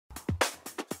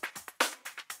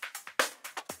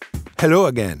Hello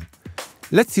again!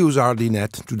 Let's use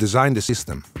RDNet to design the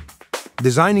system.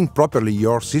 Designing properly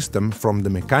your system from the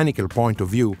mechanical point of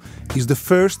view is the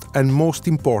first and most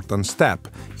important step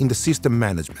in the system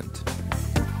management.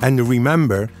 And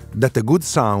remember that a good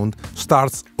sound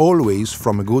starts always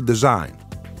from a good design.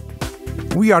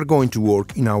 We are going to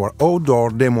work in our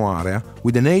outdoor demo area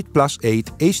with an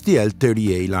 8x8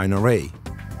 HDL30A line array.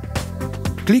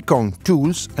 Click on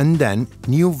Tools and then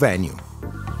New Venue.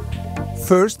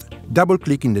 First,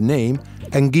 double-click in the name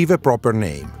and give a proper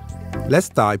name. Let's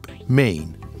type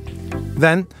Main.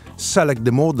 Then, select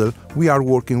the model we are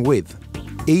working with,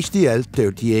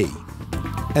 HDL30A,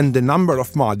 and the number of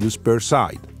modules per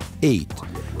side, 8,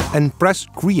 and press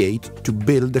Create to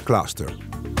build the cluster.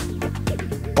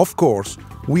 Of course,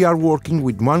 we are working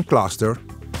with one cluster,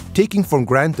 taking for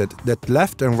granted that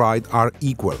left and right are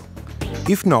equal.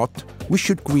 If not, we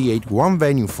should create one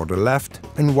venue for the left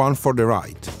and one for the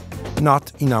right.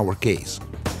 Not in our case.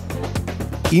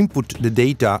 Input the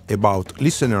data about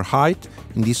listener height,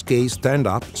 in this case stand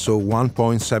up, so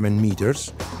 1.7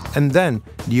 meters, and then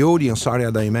the audience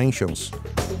area dimensions.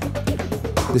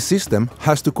 The system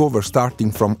has to cover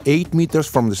starting from 8 meters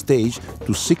from the stage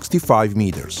to 65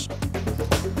 meters.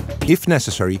 If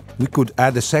necessary, we could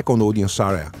add a second audience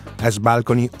area, as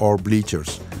balcony or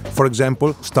bleachers, for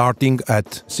example, starting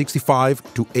at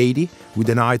 65 to 80 with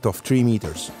a height of 3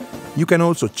 meters. You can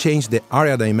also change the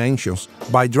area dimensions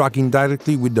by dragging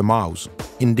directly with the mouse,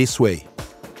 in this way.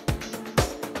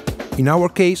 In our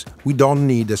case, we don't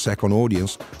need a second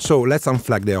audience, so let's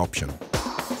unflag the option.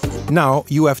 Now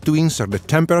you have to insert the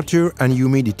temperature and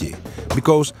humidity,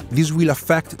 because this will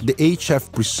affect the HF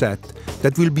preset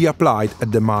that will be applied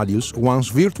at the modules once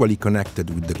virtually connected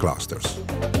with the clusters.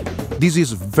 This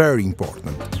is very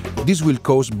important. This will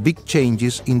cause big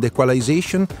changes in the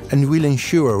equalization and will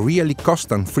ensure a really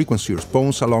constant frequency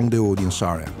response along the audience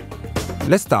area.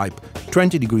 Let's type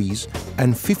 20 degrees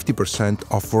and 50%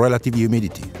 of relative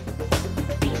humidity.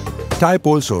 Type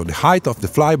also the height of the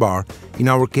flybar, in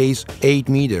our case 8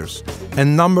 meters,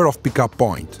 and number of pickup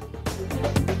points.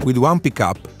 With one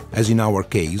pickup, as in our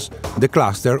case, the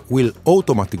cluster will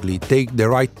automatically take the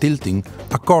right tilting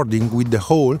according with the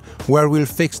hole where we'll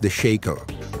fix the shaker.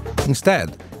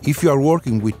 Instead, if you are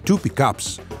working with two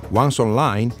pickups, once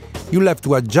online, you'll have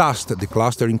to adjust the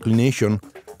cluster inclination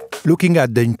looking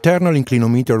at the internal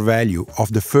inclinometer value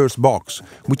of the first box,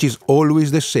 which is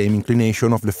always the same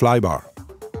inclination of the flybar.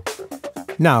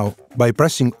 Now, by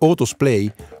pressing Auto's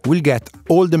play, we'll get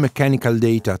all the mechanical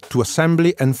data to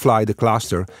assembly and fly the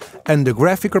cluster and the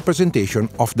graphic representation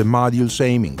of the module's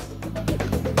aiming.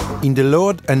 In the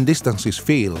load and distances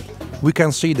field, we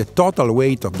can see the total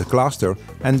weight of the cluster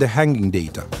and the hanging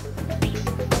data.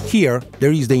 Here,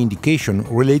 there is the indication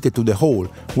related to the hole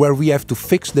where we have to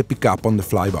fix the pickup on the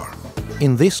flybar.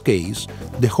 In this case,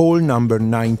 the hole number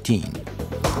 19.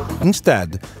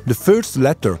 Instead, the first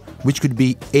letter, which could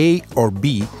be A or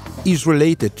B, is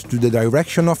related to the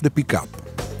direction of the pickup.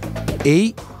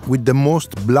 A with the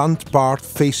most blunt part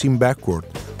facing backward,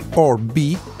 or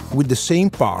B with the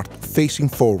same part facing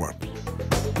forward.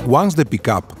 Once the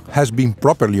pickup has been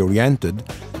properly oriented,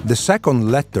 the second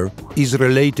letter is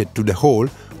related to the hole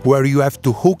where you have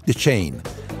to hook the chain.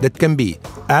 That can be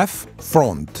F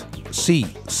front, C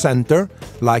center,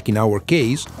 like in our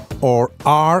case, or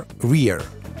R rear.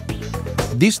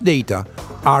 These data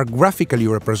are graphically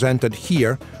represented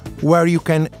here, where you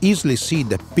can easily see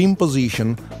the pin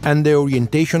position and the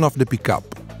orientation of the pickup.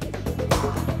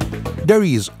 There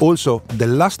is also the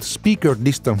last speaker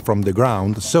distance from the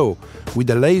ground, so with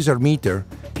a laser meter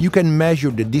you can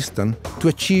measure the distance to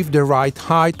achieve the right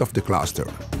height of the cluster.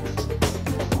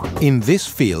 In this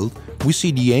field, we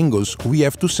see the angles we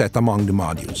have to set among the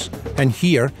modules, and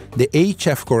here the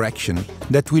HF correction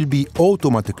that will be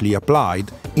automatically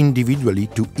applied individually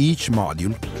to each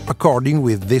module according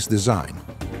with this design.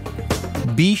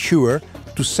 Be sure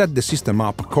to set the system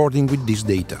up according with this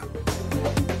data.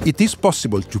 It is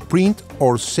possible to print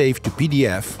or save to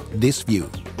PDF this view.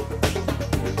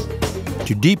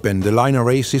 To deepen the line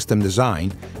array system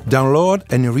design, download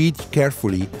and read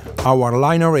carefully our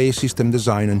line array system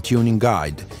design and tuning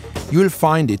guide. You will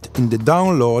find it in the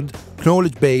Download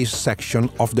Knowledge Base section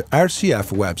of the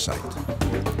RCF website.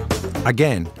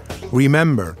 Again,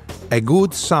 remember, a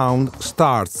good sound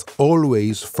starts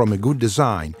always from a good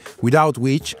design, without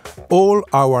which all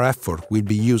our effort will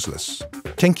be useless.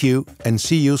 Thank you and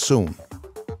see you soon.